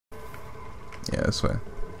Yeah, this way.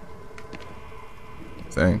 I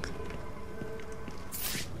think.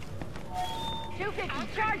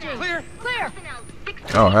 250 charging. Clear. Clear.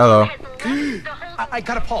 Oh, hello. I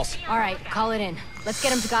got a pulse. All right, call it in. Let's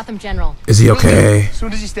get him to Gotham General. Is he okay? As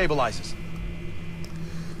soon as he stabilizes.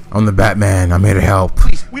 I'm the Batman. I'm here to help.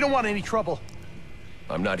 Please, we don't want any trouble.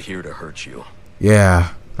 I'm not here to hurt you.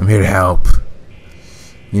 Yeah, I'm here to help.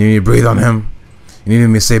 You need me to breathe on him? You need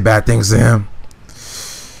me to say bad things to him?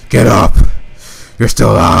 Get up. You're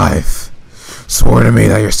still alive. Swear to me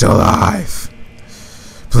that you're still alive.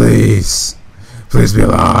 Please. Please be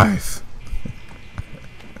alive.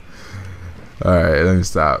 Alright, let me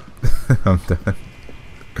stop. I'm done.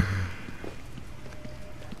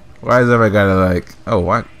 Why is everybody gotta like... Oh,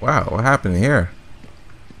 what? Wow, what happened here?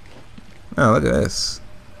 Oh, look at this.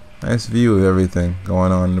 Nice view of everything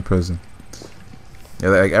going on in the prison. Yeah,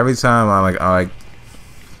 like every time I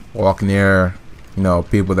walk near, you know,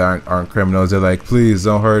 people that aren't criminals, they're like, please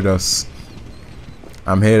don't hurt us.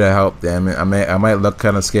 I'm here to help, damn it. I might look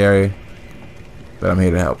kind of scary, but I'm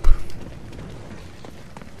here to help.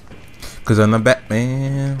 Cause I'm the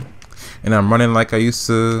Batman, and I'm running like I used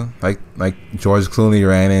to, like George Clooney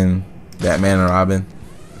ran in Batman and Robin.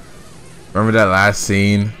 Remember that last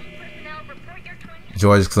scene?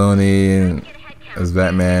 George Clooney as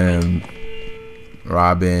Batman and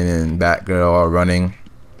Robin and Batgirl all running,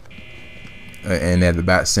 and they had the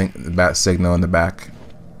bat signal in the back.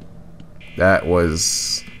 That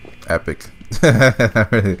was epic.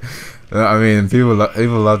 I mean, people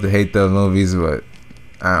love to hate those movies, but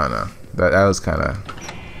I don't know. That was kind of,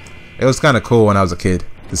 it was kind of cool when I was a kid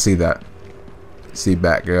to see that, see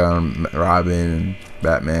Batgirl and Robin and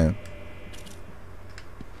Batman.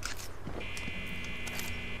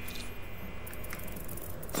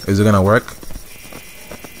 Is it gonna work?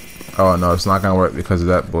 Oh no, it's not gonna work because of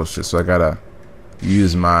that bullshit. So I gotta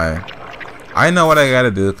use my. I know what I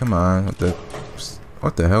gotta do. Come on,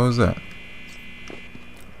 what the hell is that?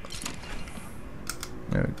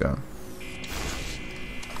 There we go.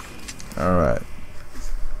 All right.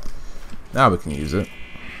 Now we can use it.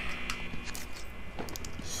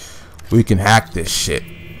 We can hack this shit.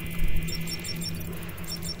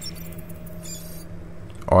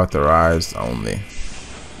 Authorized only.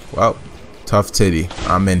 Well, tough titty.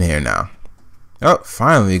 I'm in here now. Oh,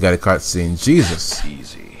 finally you got a cutscene. Jesus.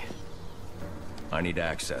 Easy. I need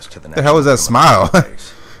access to the. What the hell was that smile?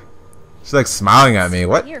 She's like smiling at me.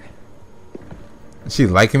 What? Is she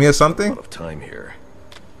liking me or something? A lot of time here.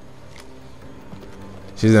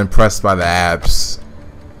 She's impressed by the abs.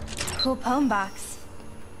 Cool poem box.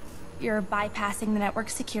 You're bypassing the network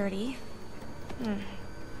security.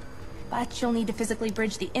 But you'll need to physically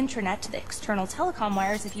bridge the intranet to the external telecom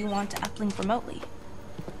wires if you want to uplink remotely.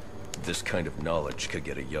 This kind of knowledge could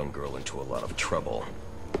get a young girl into a lot of trouble.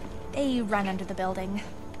 They run under the building.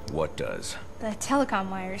 What does? The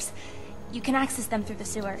telecom wires. You can access them through the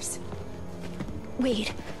sewers. Wait.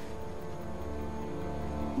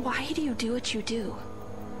 Why do you do what you do?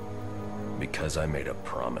 Because I made a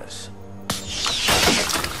promise.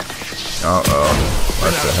 Uh-oh.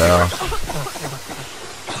 What the hell?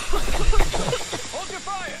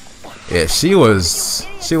 Yeah, she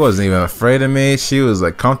wasn't even afraid of me. She was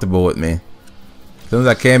like comfortable with me. As soon as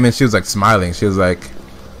I came in, she was like smiling. She was like,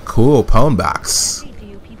 cool phone box.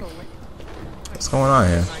 What's going on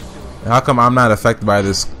here? How come I'm not affected by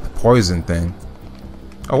this poison thing?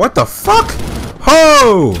 Oh, what the fuck?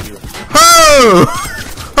 Ho! Ho!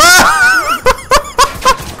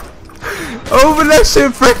 Open that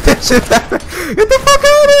shit, break that shit back. Get the fuck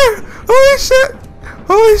out of here! Holy shit!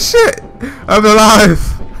 Holy shit! I'm alive!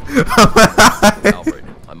 I'm alive! Alfred,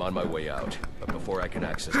 I'm on my way out, but before I can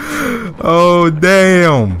access the oh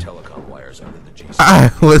damn! telecom wires under the GC.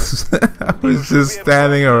 I was just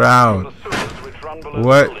standing around.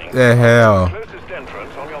 What the hell?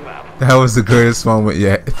 That was the greatest moment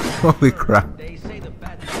yet. Holy crap.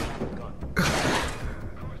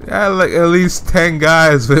 Yeah, like at least 10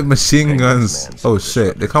 guys with machine guns. Oh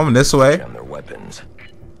shit, they're coming this way? Their weapons.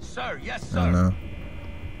 Sir, yes, sir. I don't know.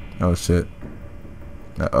 Oh shit.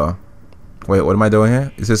 Uh-oh. Wait, what am I doing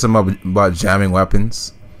here? Is this something about jamming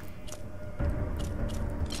weapons?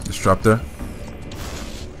 Disruptor.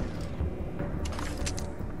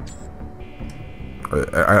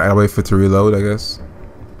 I wait for it to reload, I guess.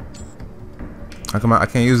 How come I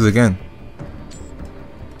can't use it again?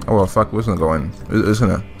 Oh well, fuck, we're just gonna go in. We're just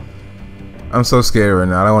gonna. I'm so scared right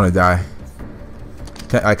now. I don't want to die.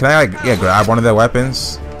 Can I like, grab one of their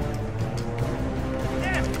weapons?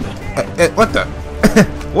 What the?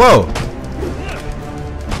 Whoa!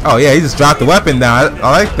 Oh yeah, he just dropped the weapon down.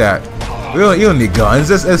 I like that. You don't need guns.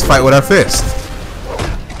 Let's fight with our fist.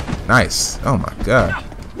 Nice. Oh my god.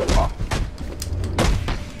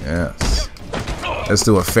 Yes. Let's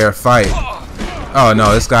do a fair fight. Oh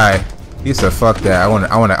no, this guy. He said, "Fuck that. I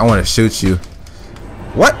want to shoot you."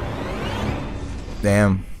 What?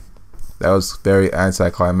 Damn. That was very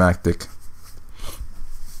anticlimactic.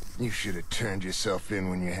 You should have turned yourself in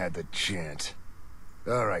when you had the chance.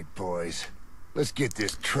 All right, boys. Let's get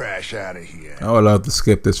this trash out of here. I would love to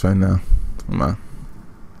skip this right now. Come on.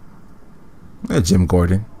 Hey, Jim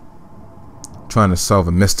Gordon. Trying to solve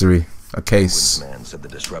a mystery. A case. This man said the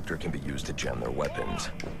disruptor can be used to jam their weapons.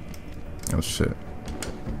 Oh shit.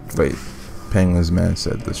 Wait. Penguin's man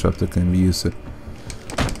said the disruptor can be used to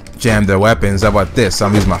jam their weapons. How about this?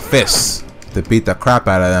 I'm using my fists to beat the crap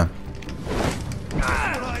out of them.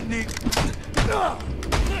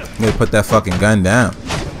 You need to put that fucking gun down.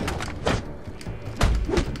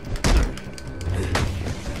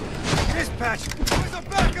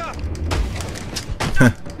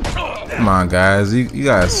 Come on, guys. You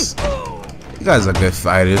guys are good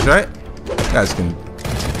fighters, right? You guys can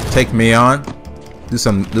take me on. Do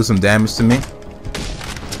some damage to me.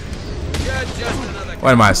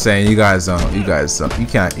 What am I saying? You can't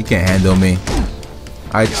handle me.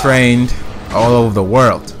 I trained all over the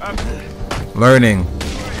world, learning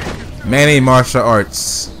many martial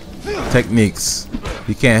arts techniques.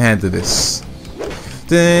 You can't handle this. You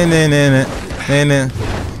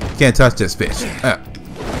can't touch this bitch.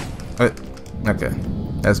 Okay,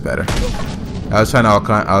 that's better. I was trying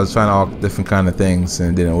all different kind of things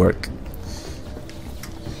and it didn't work.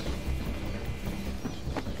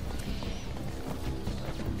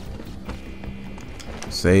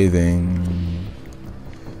 Saving.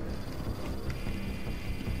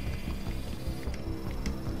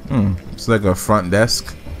 It's like a front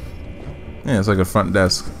desk. Yeah, it's like a front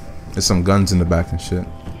desk. There's some guns in the back and shit.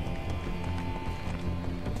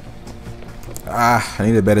 Ah, I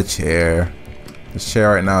need a better chair. This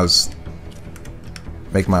chair right now is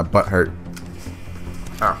making my butt hurt.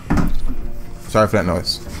 Ah. Sorry for that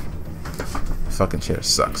noise. Fucking chair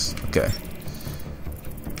sucks. Okay.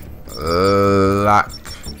 Lock.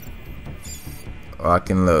 Lock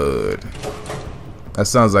and load. That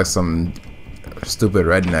sounds like some stupid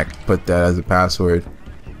redneck put that as a password.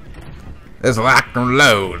 Let's lock and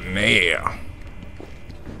load in here.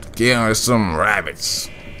 Killing some rabbits.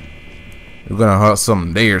 We're gonna hunt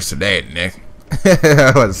some deers today, Nick.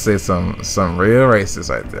 I was to say some real racist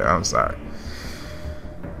right there. I'm sorry.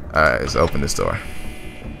 Alright, let's open this door.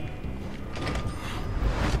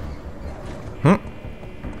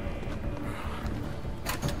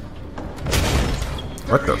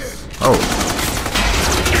 What the oh.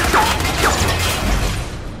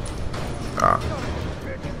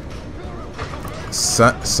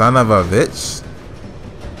 Son of a bitch?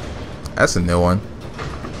 That's a new one.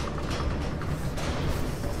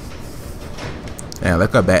 Man,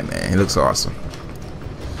 look at Batman. He looks awesome.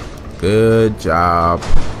 Good job,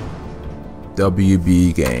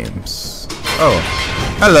 WB Games. Oh,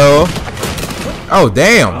 hello. Oh,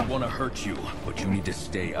 damn. I want to hurt you, but you need to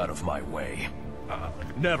stay out of my way.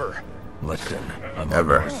 Never. Listen, I'm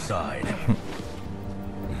Never. on your side.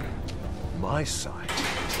 My side?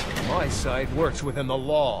 My side works within the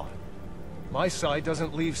law. My side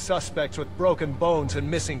doesn't leave suspects with broken bones and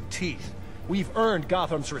missing teeth. We've earned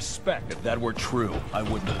Gotham's respect. If that were true, I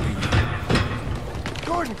wouldn't believe you.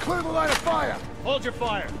 Gordon, clear the line of fire! Hold your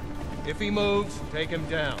fire. If he moves, take him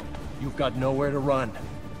down. You've got nowhere to run.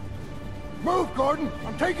 Move, Gordon!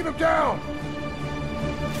 I'm taking him down!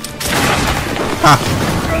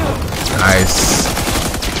 Nice.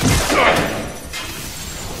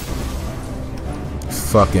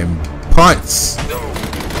 Fucking punts.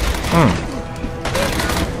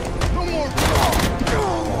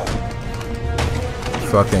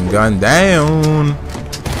 Fucking gun down.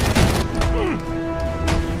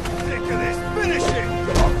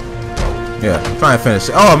 Yeah, trying to finish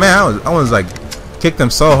it. Oh man, I was like kicked him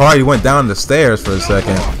so hard he went down the stairs for a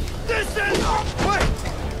second.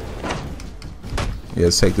 Yeah,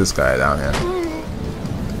 let's take this guy down here.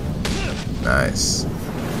 Nice.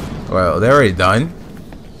 Well, they're already done.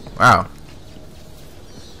 Wow.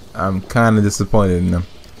 I'm kind of disappointed in them.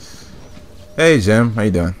 Hey, Jim. How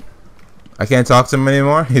you doing? I can't talk to him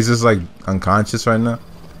anymore. He's just like unconscious right now.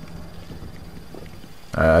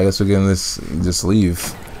 Alright, I guess we're gonna just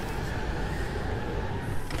leave.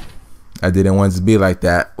 I didn't want it to be like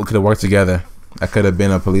that. We could have worked together. I could have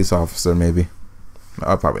been a police officer, maybe.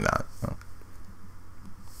 Oh, probably not. Oh.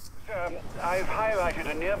 I've highlighted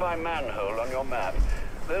a nearby manhole on your map.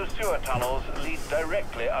 Those sewer tunnels lead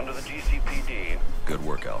directly under the GCPD. Good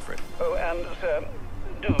work, Alfred. Oh, and, sir,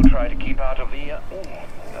 do try to keep out of the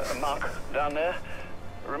muck down there.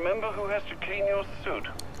 Remember who has to clean your suit.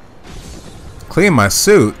 Clean my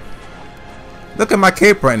suit? Look at my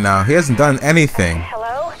cape right now. He hasn't done anything.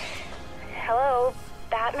 Hello? Hello,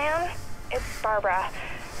 Batman? It's Barbara.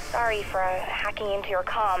 Sorry for hacking into your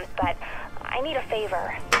comms, but I need a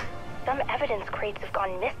favor. Some evidence crates have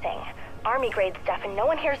gone missing. Army-grade stuff, and no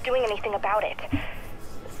one here's doing anything about it.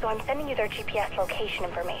 So I'm sending you their GPS location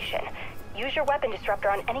information. Use your weapon disruptor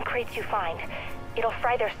on any crates you find. It'll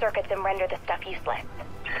fry their circuits and render the stuff useless.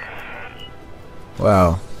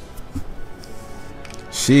 Wow.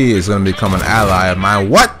 She is gonna become an ally of mine.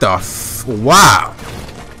 What the wow.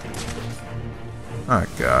 Oh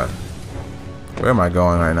god. Where am I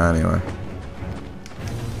going right now anyway?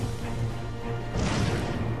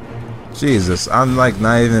 Jesus, I'm like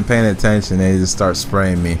not even paying attention. They just start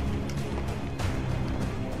spraying me.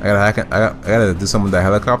 I gotta do something with that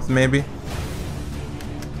helicopter maybe?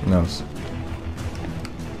 Who knows?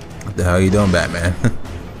 What the hell are you doing, Batman?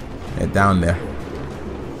 Get down there.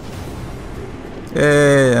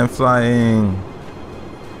 Hey, I'm flying.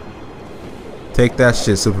 Take that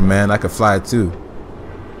shit, Superman. I could fly too.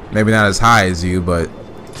 Maybe not as high as you, but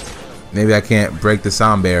maybe I can't break the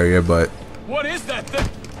sound barrier, but What is that thing?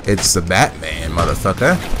 it's the Batman,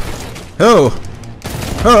 motherfucker. Oh!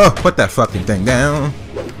 Oh! Put that fucking thing down.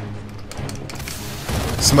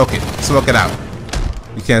 Smoke it. Smoke it out.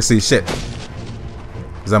 You can't see shit.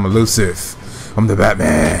 Because I'm elusive. I'm the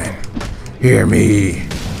Batman. Hear me.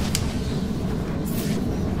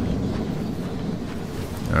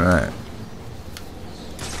 Alright.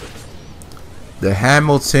 The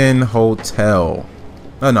Hamilton Hotel.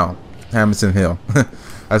 Oh no. Hamilton Hill.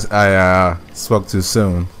 I spoke too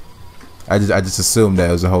soon. I just assumed that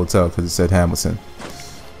it was a hotel because it said Hamilton.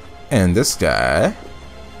 And this guy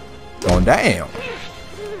going down.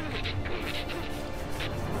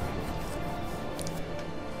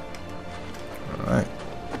 Alright.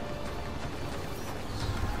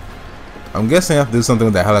 I'm guessing I have to do something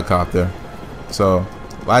with the helicopter. So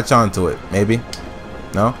latch onto it, maybe?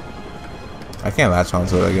 No? I can't latch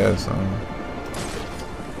onto it, I guess.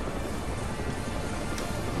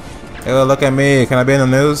 Hey, look at me. Can I be in the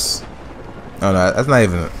news? Oh no, that's not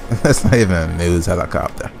even a news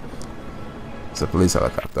helicopter. It's a police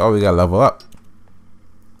helicopter. Oh, we gotta level up.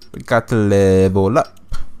 We got to level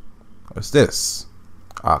up. What's this?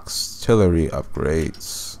 Auxiliary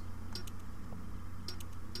upgrades.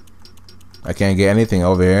 I can't get anything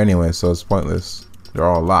over here anyway, so it's pointless. They're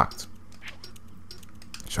all locked.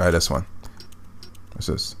 Try this one. What's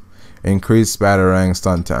this? Increased batarang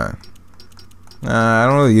stun time. Nah, I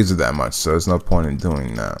don't really use it that much, so there's no point in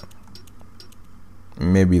doing that.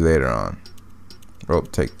 Maybe later on.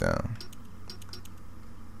 Rope takedown.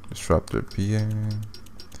 Disruptor PA.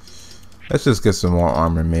 Let's just get some more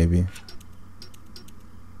armor, maybe.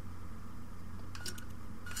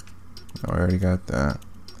 Oh, I already got that.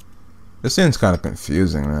 This seems kind of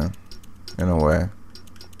confusing, man. In a way.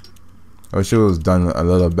 I wish it was done a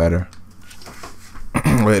little better.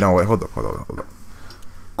 Wait, no, wait, hold up.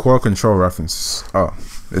 Core control references. Oh,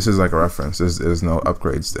 this is like a reference. There's no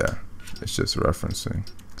upgrades there. It's just referencing.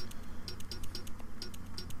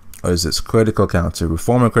 What is this? Critical counter.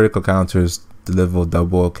 Reformer critical counters deliver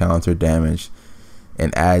double counter damage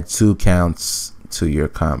and add 2 counts to your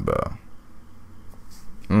combo.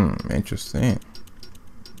 Interesting.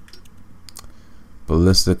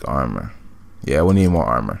 Ballistic armor. Yeah, we need more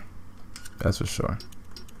armor. That's for sure.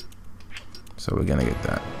 So we're gonna get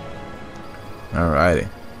that. Alrighty.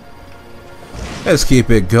 Let's keep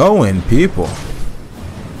it going, people.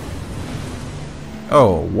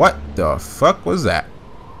 Oh, what the fuck was that?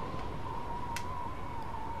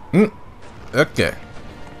 Okay.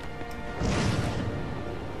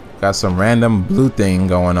 Got some random blue thing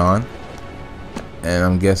going on. And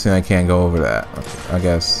I'm guessing I can't go over that. I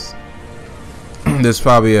guess. There's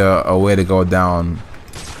probably a way to go down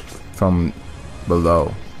from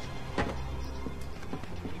below.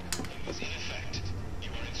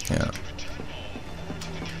 Yeah.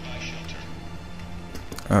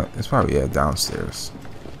 It's probably downstairs.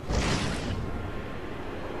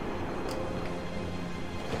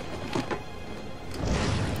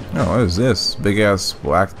 Oh, what is this? Big ass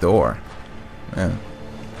black door. Man.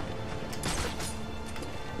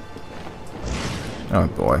 Oh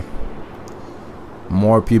boy.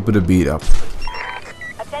 More people to beat up.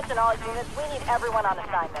 Attention all units, we need everyone on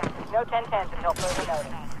assignment. No 10-10s until further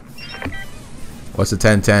notice. What's a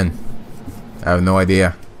 10-10? I have no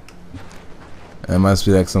idea. It must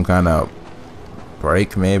be like some kind of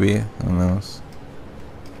break, maybe. Who knows?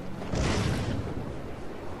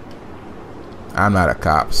 I'm not a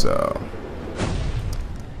cop, so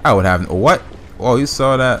I would have what? Oh, you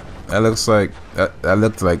saw that? That looks like That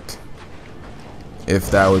looked like if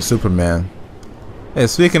that was Superman. Hey,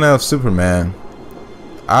 speaking of Superman,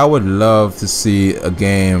 I would love to see a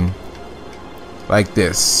game like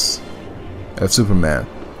this of Superman.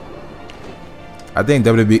 I think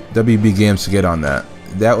WB Games should get on that.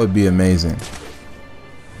 That would be amazing.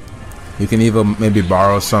 You can even maybe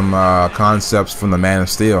borrow some concepts from the Man of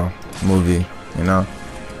Steel movie, you know.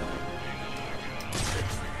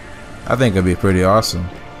 I think it'd be pretty awesome.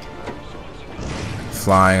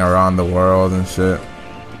 Flying around the world and shit.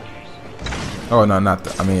 Oh no, not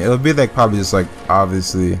that. I mean, it would be like probably just like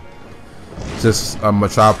obviously just a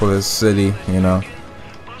metropolis city, you know.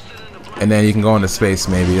 And then you can go into space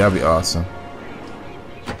maybe. That'd be awesome.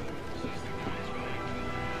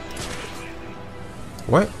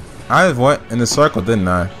 What? I went in the circle, didn't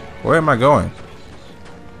I? Where am I going?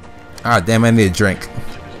 Ah, damn! I need a drink.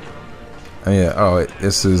 Oh, yeah. Oh, wait,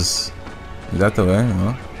 this is that the way?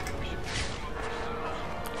 Huh?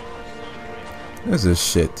 What is this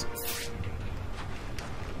shit?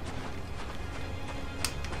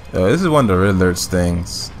 Yo, this is one of the Riddler's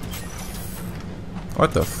things.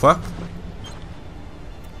 What the fuck?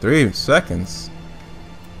 3 seconds.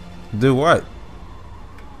 Do what?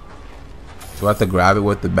 Do I have to grab it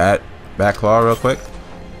with the back claw real quick?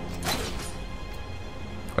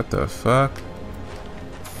 What the fuck?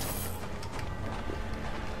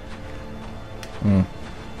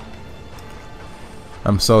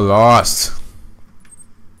 I'm so lost.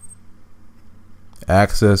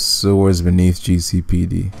 Access sewers beneath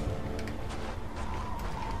GCPD.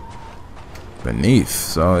 Beneath,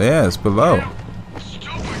 so yeah, it's below.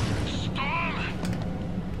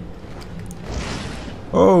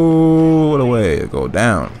 Oh, what a way to go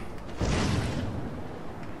down.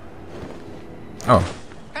 Oh,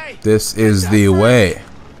 this is the way.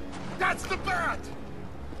 That's the bat.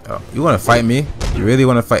 Oh, you want to fight me? You really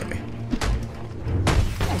want to fight me?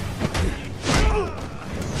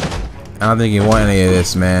 I don't think you want any of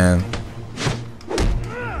this, man.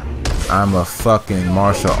 I'm a fucking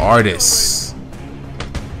martial artist.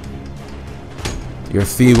 Your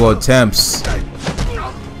feeble attempts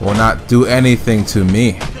will not do anything to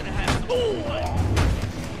me.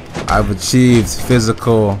 I've achieved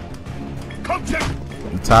physical,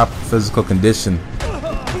 top physical condition.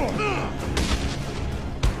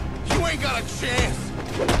 You ain't got a chance.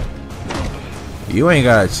 You ain't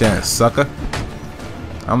got a chance, sucker.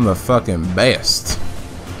 I'm the fucking best.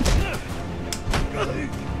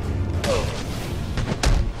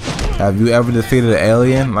 Have you ever defeated an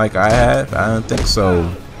alien like I have? I don't think so.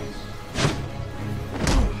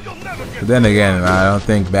 But then again, I don't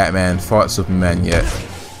think Batman fought Superman yet.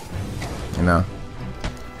 You know,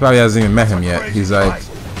 probably hasn't even met him yet. He's probably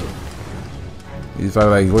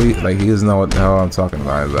like, what? Like he doesn't know what the hell I'm talking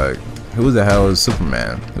about. He's like, who the hell is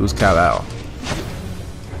Superman? Who's Kal-El?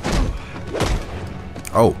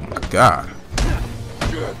 Oh my God!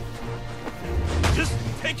 Just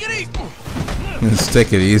take it easy. Just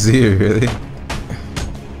take it easy, really.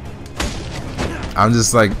 I'm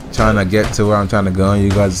just like trying to get to where I'm trying to go, and you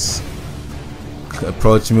guys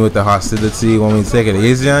approach me with the hostility. Want me to take it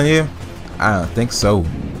easy on you? I don't think so.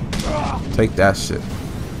 Take that shit.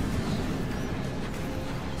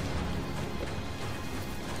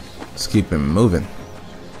 Just keep it moving.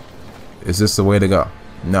 Is this the way to go?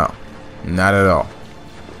 No, not at all.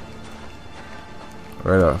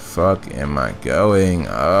 Where the fuck am I going?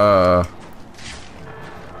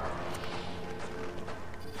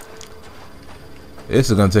 This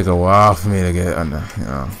is gonna take a while for me to get on the, you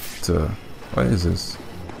know, to, what is this?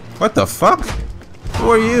 What the fuck? Who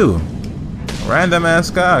are you? Random ass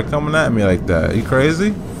guy coming at me like that. Are you crazy?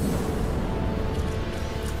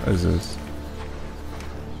 What is this?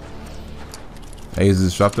 Hey, is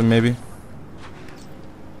this disruptor maybe?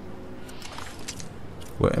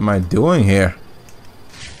 What am I doing here?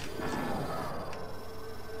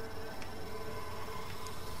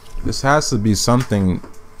 This has to be something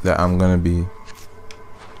that I'm gonna be.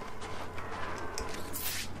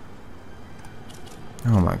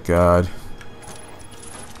 Oh my God.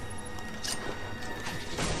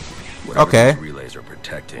 Okay. These relays are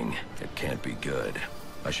protecting. It can't be good.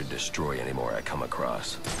 I should destroy any more I come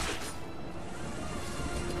across.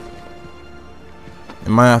 It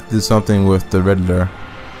might have to do something with the Riddler,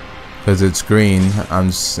 because it's green. I'm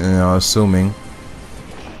just, you know, assuming.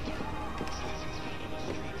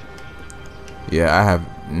 Yeah, I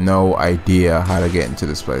have no idea how to get into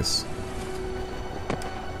this place.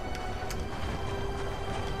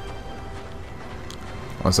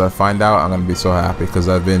 Once I find out, I'm gonna be so happy, because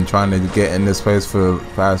I've been trying to get in this place for the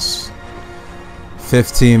past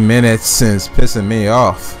 15 minutes and it's pissing me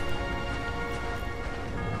off.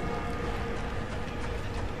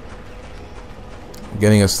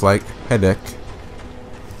 getting a slight headache.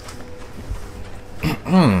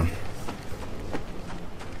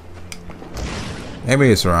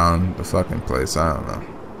 Maybe it's around the fucking place. I don't know.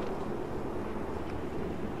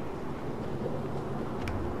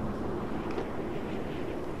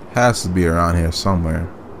 Has to be around here somewhere.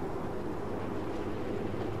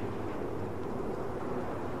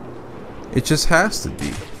 It just has to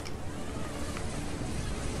be.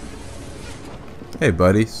 Hey,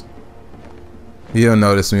 buddies. You don't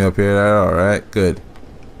notice me up here at all, right? Good.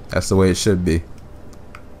 That's the way it should be.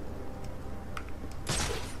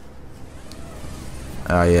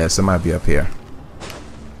 Ah, yes, it might be up here.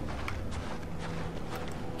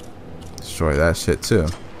 Destroy that shit too.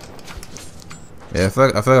 Yeah, I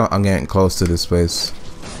feel like I'm getting close to this place.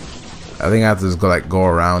 I think I have to just go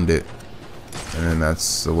around it, and then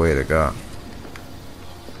that's the way to go.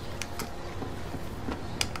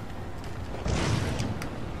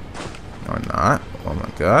 Or not? Oh my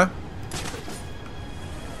god!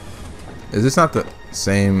 Is this not the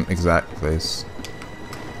same exact place?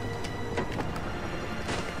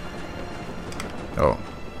 Oh,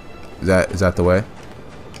 is that the way?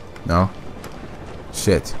 No.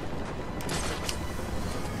 Shit.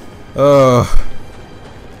 Oh,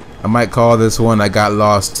 I might call this one I got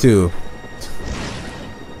lost too.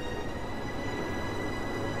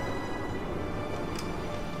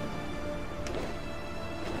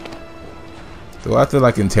 Do I have to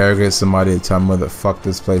like interrogate somebody to tell me where the fuck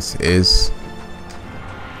this place is?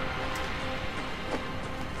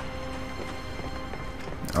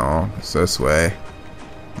 Oh, it's this way.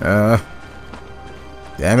 Damn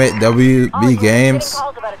it, WB Games.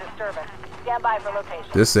 Stand by for location.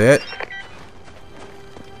 This it?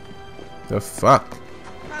 The fuck?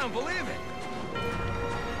 I don't believe it.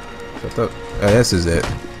 What the? Oh, this is it.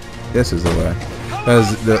 This is the way.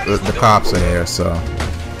 Because the cops are here, so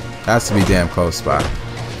has to be damn close by.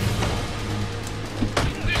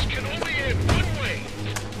 This can only end one way.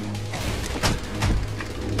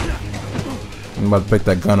 I'm about to pick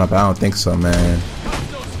that gun up. I don't think so, man.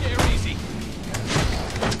 Don't scare easy.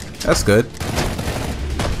 That's good.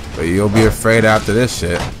 But you'll be afraid after this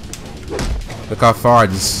shit. Look how far I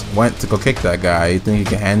just went to go kick that guy. You think you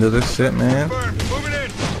can handle this shit, man? Moving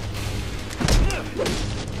in.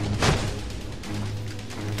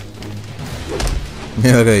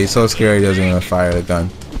 Yeah, look at it. He's so scared he doesn't even fire the gun.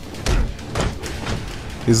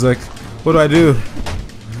 He's like, what do I do?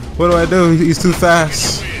 What do I do? He's too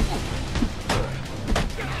fast.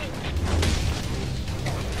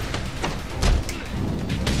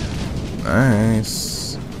 Nice.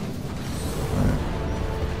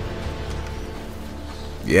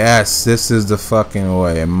 Yes, this is the fucking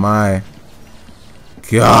way. My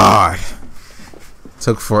God.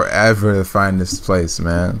 Took forever to find this place,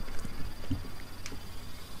 man.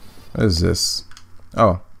 What is this?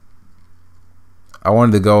 Oh. I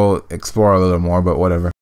wanted to go explore a little more, but whatever.